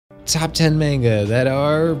top 10 manga that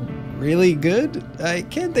are really good. I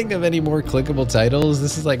can't think of any more clickable titles.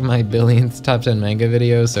 This is like my billionth top 10 manga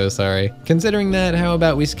video, so sorry. Considering that, how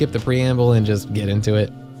about we skip the preamble and just get into it?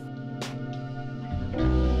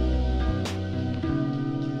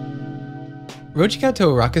 Rojica to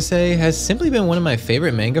Rakkasei has simply been one of my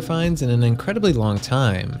favorite manga finds in an incredibly long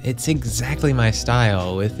time. It's exactly my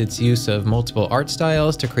style, with its use of multiple art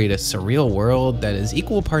styles to create a surreal world that is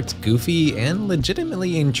equal parts goofy and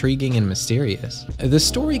legitimately intriguing and mysterious. The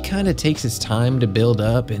story kinda takes its time to build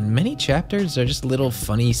up, and many chapters are just little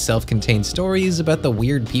funny self-contained stories about the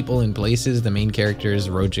weird people and places the main characters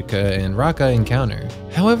Rojica and Rakka encounter.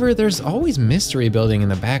 However, there's always mystery building in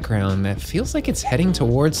the background that feels like it's heading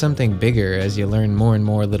towards something bigger as you learn more and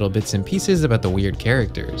more little bits and pieces about the weird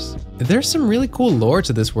characters. There's some really cool lore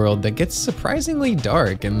to this world that gets surprisingly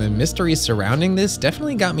dark, and the mysteries surrounding this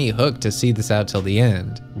definitely got me hooked to see this out till the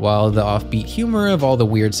end, while the offbeat humor of all the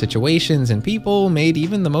weird situations and people made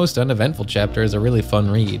even the most uneventful chapters a really fun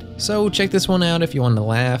read. So check this one out if you want to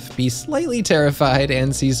laugh, be slightly terrified,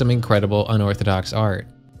 and see some incredible unorthodox art.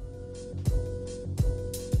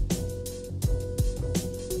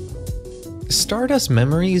 Stardust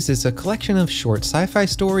Memories is a collection of short sci-fi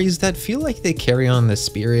stories that feel like they carry on the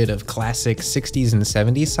spirit of classic 60s and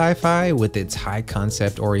 70s sci-fi with its high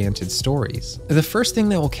concept oriented stories. The first thing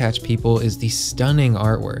that will catch people is the stunning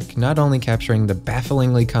artwork, not only capturing the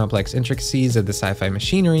bafflingly complex intricacies of the sci-fi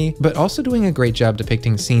machinery, but also doing a great job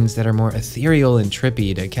depicting scenes that are more ethereal and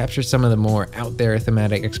trippy to capture some of the more out there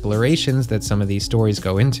thematic explorations that some of these stories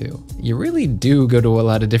go into. You really do go to a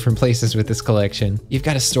lot of different places with this collection. You've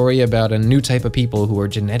got a story about a new type of people who are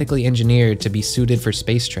genetically engineered to be suited for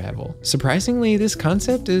space travel. Surprisingly, this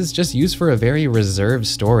concept is just used for a very reserved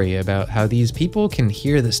story about how these people can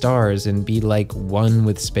hear the stars and be like one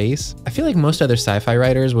with space. I feel like most other sci-fi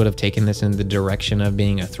writers would have taken this in the direction of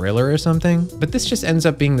being a thriller or something, but this just ends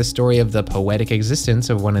up being the story of the poetic existence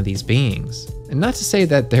of one of these beings. And not to say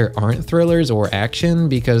that there aren't thrillers or action,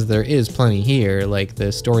 because there is plenty here, like the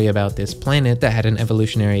story about this planet that had an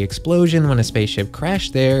evolutionary explosion when a spaceship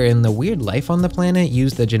crashed there, and the weird life on the planet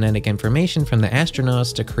used the genetic information from the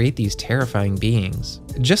astronauts to create these terrifying beings.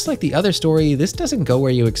 Just like the other story, this doesn't go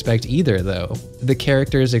where you expect either though. The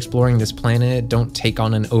characters exploring this planet don't take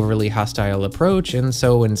on an overly hostile approach, and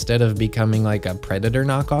so instead of becoming like a Predator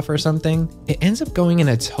knockoff or something, it ends up going in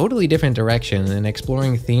a totally different direction and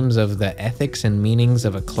exploring themes of the ethics and meanings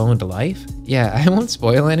of a cloned life. Yeah, I won't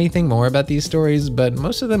spoil anything more about these stories, but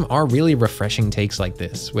most of them are really refreshing takes like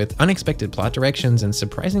this, with unexpected plot directions and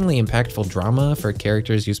surprisingly impactful drama for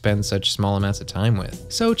characters you spend such small amounts of time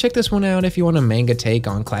with. So check this one out if you want a manga take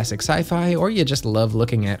on classic sci-fi, or you just love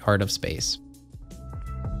looking at art of space.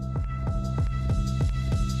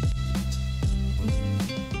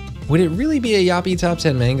 Would it really be a yoppi top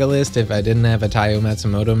 10 manga list if I didn't have a Taiyou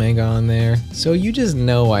Matsumoto manga on there? So you just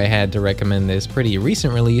know I had to recommend this pretty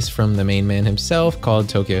recent release from the main man himself called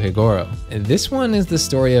Tokyo Higoro. This one is the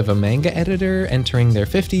story of a manga editor entering their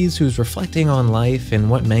 50s who's reflecting on life and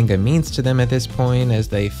what manga means to them at this point as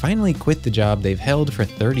they finally quit the job they've held for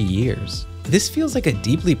 30 years. This feels like a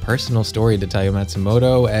deeply personal story to Taiyou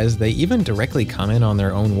Matsumoto, as they even directly comment on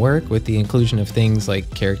their own work with the inclusion of things like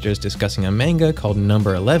characters discussing a manga called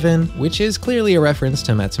Number 11, which is clearly a reference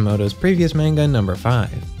to Matsumoto's previous manga Number 5.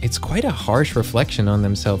 It's quite a harsh reflection on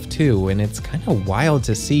themselves too, and it's kind of wild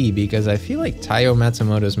to see because I feel like Taiyou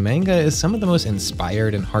Matsumoto's manga is some of the most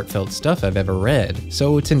inspired and heartfelt stuff I've ever read,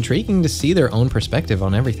 so it's intriguing to see their own perspective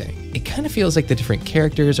on everything. It kind of feels like the different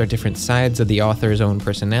characters are different sides of the author's own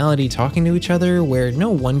personality talking to each other, where no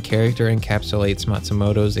one character encapsulates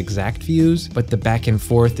Matsumoto's exact views, but the back and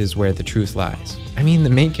forth is where the truth lies. I mean, the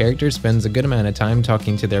main character spends a good amount of time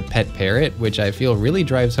talking to their pet parrot, which I feel really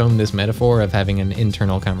drives home this metaphor of having an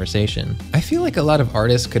internal conversation. I feel like a lot of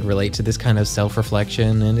artists could relate to this kind of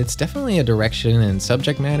self-reflection, and it's definitely a direction and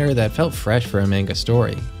subject matter that felt fresh for a manga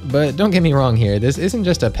story. But don't get me wrong here, this isn't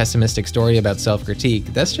just a pessimistic story about self-critique,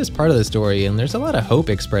 that's just part of the story, and there's a lot of hope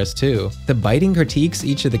expressed too. The biting critiques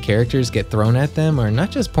each of the characters get thrown at them are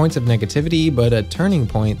not just points of negativity, but a turning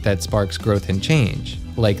point that sparks growth and change,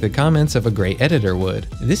 like the comments of a great editor would.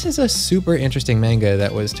 This is a super interesting manga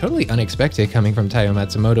that was totally unexpected coming from Taiyou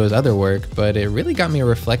Matsumoto's other work, but it really got me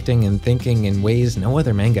reflecting and thinking in ways no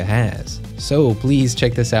other manga has. So please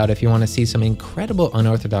check this out if you want to see some incredible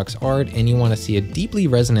unorthodox art and you want to see a deeply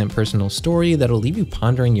resonant personal story that'll leave you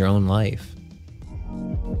pondering your own life.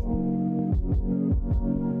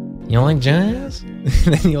 You don't like jazz?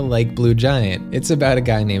 then you'll like Blue Giant. It's about a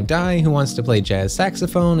guy named Dai who wants to play jazz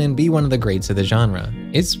saxophone and be one of the greats of the genre.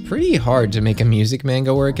 It's pretty hard to make a music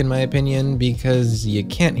manga work in my opinion because you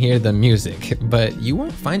can't hear the music, but you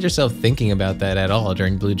won't find yourself thinking about that at all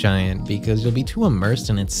during Blue Giant because you'll be too immersed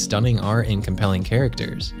in its stunning art and compelling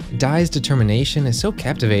characters. Dai's determination is so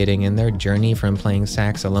captivating, and their journey from playing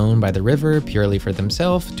sax alone by the river purely for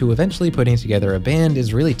themselves to eventually putting together a band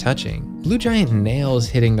is really touching. Blue Giant nails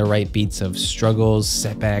hitting the right beats of struggles,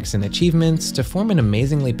 setbacks, and achievements to form an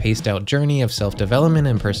amazingly paced out journey of self-development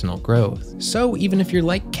and personal growth. So even if you're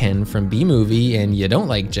like Ken from B-Movie and you don't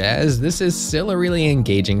like jazz, this is still a really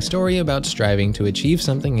engaging story about striving to achieve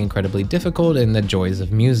something incredibly difficult and the joys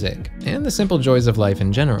of music, and the simple joys of life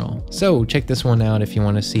in general. So check this one out if you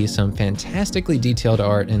want to see some fantastically detailed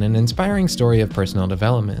art and an inspiring story of personal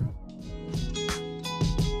development.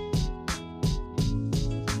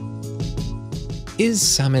 Is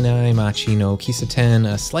Samenai Machi no Kissaten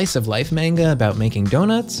a slice of life manga about making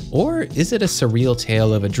donuts? Or is it a surreal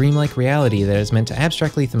tale of a dreamlike reality that is meant to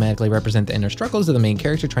abstractly thematically represent the inner struggles of the main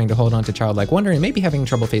character trying to hold on to childlike wonder and maybe having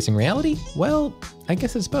trouble facing reality? Well, I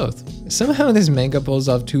guess it's both. Somehow this manga pulls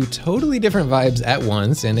off two totally different vibes at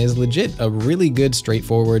once and is legit a really good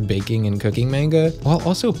straightforward baking and cooking manga, while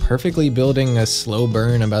also perfectly building a slow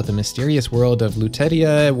burn about the mysterious world of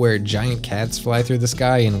Lutetia where giant cats fly through the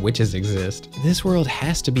sky and witches exist. This world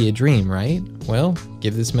has to be a dream, right? Well,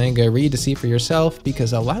 give this manga a read to see for yourself,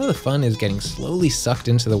 because a lot of the fun is getting slowly sucked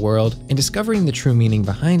into the world and discovering the true meaning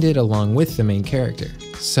behind it along with the main character.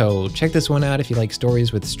 So check this one out if you like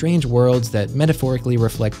stories with strange worlds that metaphorically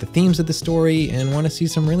reflect the themes of the story and want to see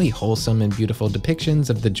some really wholesome and beautiful depictions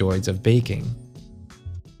of the joys of baking.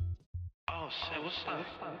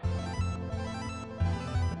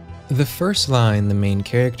 The first line the main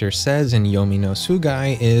character says in Yomi no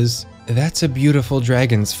Tsugai is, "That's a beautiful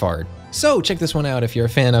dragon's fart." So check this one out if you're a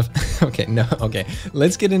fan of okay,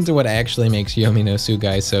 let's get into what actually makes Yomi no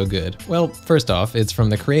Tsugai so good. Well, first off, it's from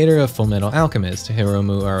the creator of Fullmetal Alchemist,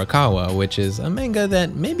 Hiromu Arakawa, which is a manga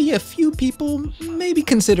that maybe a few people maybe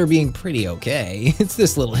consider being pretty okay. It's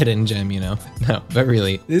this little hidden gem, you know? No, but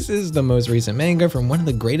really, this is the most recent manga from one of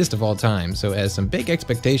the greatest of all time, so it has some big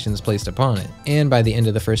expectations placed upon it. And by the end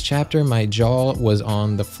of the first chapter, my jaw was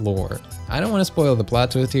on the floor. I don't want to spoil the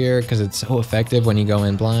plot twist here because it's so effective when you go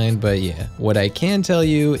in blind, but yeah, what I can tell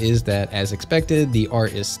you is that as expected, the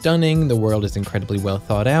art is stunning, the world is incredibly well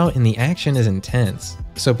thought out, and the action is intense.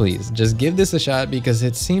 So please, just give this a shot because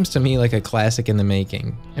it seems to me like a classic in the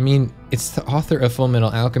making. I mean, it's the author of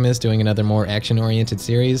Fullmetal Alchemist doing another more action-oriented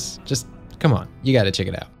series. Just, come on, you gotta check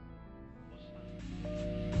it out.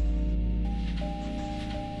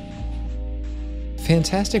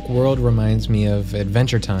 Fantastic World reminds me of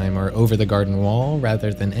Adventure Time or Over the Garden Wall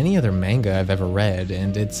rather than any other manga I've ever read,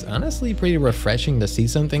 and it's honestly pretty refreshing to see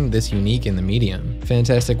something this unique in the medium.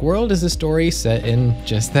 Fantastic World is a story set in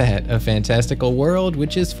just that, a fantastical world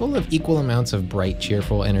which is full of equal amounts of bright,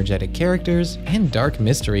 cheerful, energetic characters and dark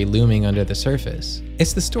mystery looming under the surface.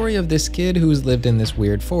 It's the story of this kid who's lived in this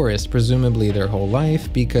weird forest presumably their whole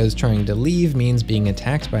life because trying to leave means being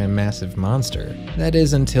attacked by a massive monster. That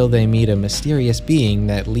is until they meet a mysterious being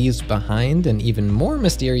that leaves behind an even more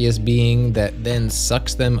mysterious being that then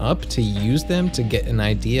sucks them up to use them to get an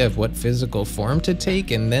idea of what physical form to take,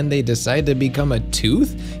 and then they decide to become a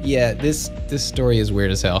tooth? Yeah, this story is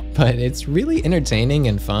weird as hell, but it's really entertaining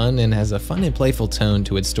and fun and has a fun and playful tone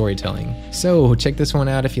to its storytelling. So check this one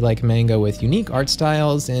out if you like manga with unique art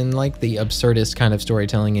styles and like the absurdist kind of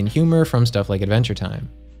storytelling and humor from stuff like Adventure Time.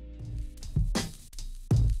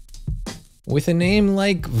 With a name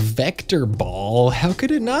like Vector Ball, how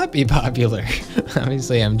could it not be popular?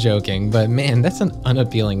 Obviously I'm joking, but man, that's an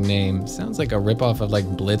unappealing name. Sounds like a ripoff of like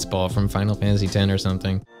Blitzball from Final Fantasy X or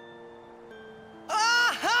something.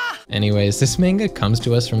 Anyways, this manga comes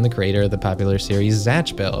to us from the creator of the popular series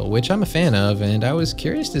Zatch Bell, which I'm a fan of, and I was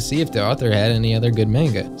curious to see if the author had any other good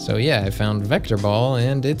manga. So yeah, I found Vector Ball,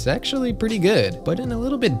 and it's actually pretty good, but in a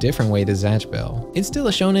little bit different way to Zatch Bell. It's still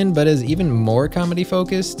a shonen, but is even more comedy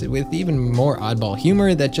focused, with even more oddball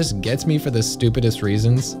humor that just gets me for the stupidest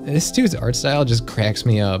reasons. This dude's art style just cracks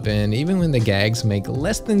me up, and even when the gags make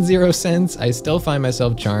less than 0 sense, I still find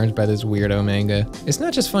myself charmed by this weirdo manga. It's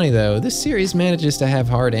not just funny though, this series manages to have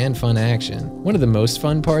heart and fun action. One of the most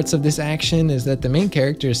fun parts of this action is that the main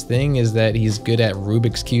character's thing is that he's good at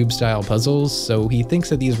Rubik's Cube style puzzles, so he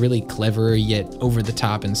thinks of these really clever yet over the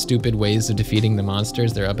top and stupid ways of defeating the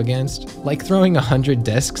monsters they're up against. Like throwing 100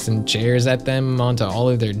 desks and chairs at them onto all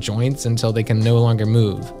of their joints until they can no longer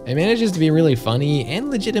move. It manages to be really funny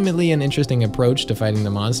and legitimately an interesting approach to fighting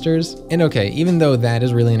the monsters. And okay, even though that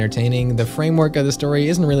is really entertaining, the framework of the story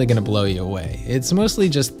isn't really gonna blow you away. It's mostly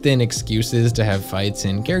just thin excuses to have fights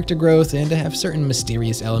and character growth and to have certain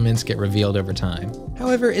mysterious elements get revealed over time.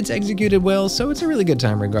 However, it's executed well, so it's a really good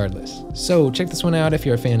time regardless. So check this one out if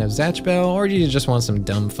you're a fan of Zatch Bell or you just want some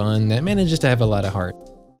dumb fun that manages to have a lot of heart.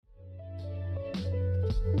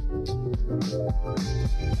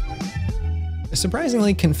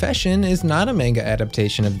 Surprisingly, Confession is not a manga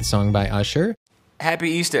adaptation of the song by Usher. Happy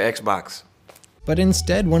Easter, Xbox. But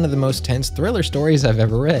instead one of the most tense thriller stories I've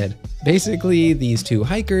ever read. Basically, these two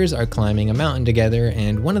hikers are climbing a mountain together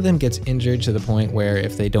and one of them gets injured to the point where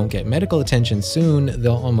if they don't get medical attention soon,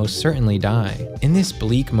 they'll almost certainly die. In this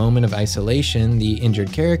bleak moment of isolation, the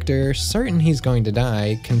injured character, certain he's going to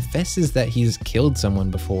die, confesses that he's killed someone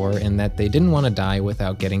before and that they didn't want to die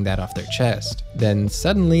without getting that off their chest. Then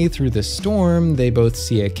suddenly, through the storm, they both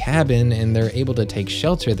see a cabin and they're able to take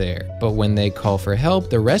shelter there. But when they call for help,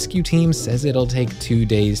 the rescue team says it'll take 2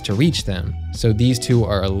 days to reach them. So these two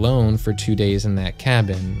are alone for 2 days in that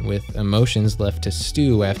cabin, with emotions left to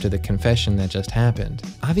stew after the confession that just happened.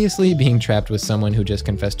 Obviously, being trapped with someone who just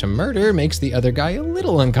confessed to murder makes the other guy a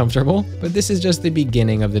little uncomfortable, but this is just the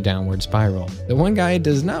beginning of the downward spiral. The one guy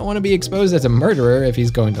does not want to be exposed as a murderer if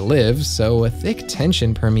he's going to live, so a thick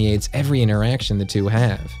tension permeates every interaction the two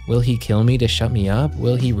have. Will he kill me to shut me up?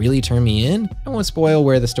 Will he really turn me in? I won't spoil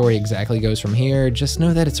where the story exactly goes from here, just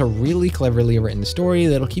know that it's a really cleverly written story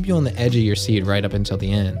that'll keep you on the edge of your seat right up until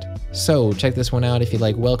the end. So check this one out if you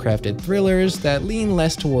like well-crafted thrillers that lean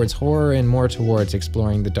less towards horror and more towards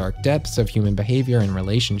exploring the dark depths of human behavior and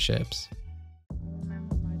relationships.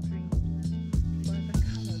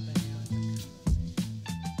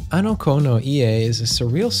 Anoko no Ie is a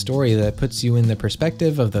surreal story that puts you in the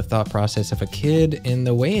perspective of the thought process of a kid, and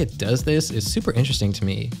the way it does this is super interesting to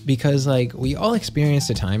me because we all experienced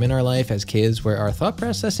a time in our life as kids where our thought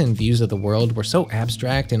process and views of the world were so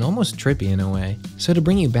abstract and almost trippy in a way. So to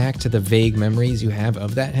bring you back to the vague memories you have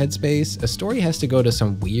of that headspace, a story has to go to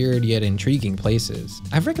some weird yet intriguing places.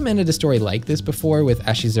 I've recommended a story like this before with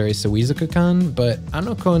Ashizari Suizuka-kan, but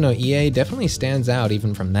Anoko no Ie definitely stands out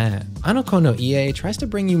even from that. Anoko no Ie tries to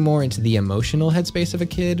bring you more into the emotional headspace of a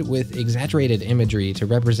kid with exaggerated imagery to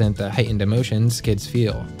represent the heightened emotions kids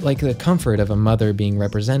feel, like the comfort of a mother being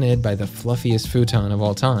represented by the fluffiest futon of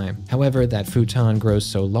all time. However, that futon grows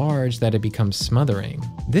so large that it becomes smothering.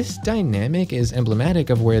 This dynamic is emblematic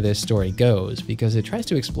of where this story goes because it tries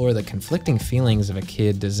to explore the conflicting feelings of a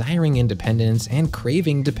kid desiring independence and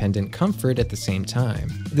craving dependent comfort at the same time.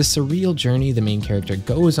 The surreal journey the main character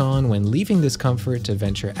goes on when leaving this comfort to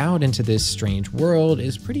venture out into this strange world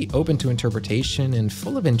is pretty open to interpretation and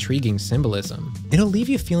full of intriguing symbolism. It'll leave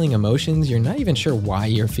you feeling emotions you're not even sure why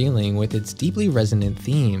you're feeling with its deeply resonant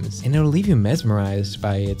themes, and it'll leave you mesmerized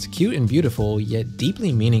by its cute and beautiful yet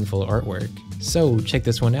deeply meaningful artwork. So check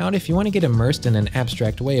this one out if you want to get immersed in an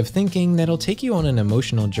abstract way of thinking that'll take you on an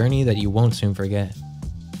emotional journey that you won't soon forget.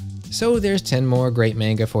 So there's 10 more great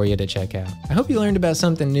manga for you to check out. I hope you learned about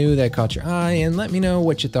something new that caught your eye, and let me know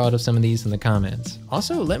what you thought of some of these in the comments.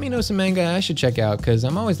 Also, let me know some manga I should check out because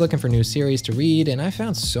I'm always looking for new series to read, and I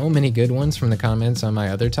found so many good ones from the comments on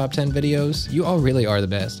my other top 10 videos. You all really are the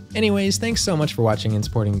best. Anyways, thanks so much for watching and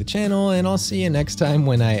supporting the channel, and I'll see you next time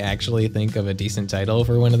when I actually think of a decent title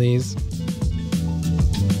for one of these.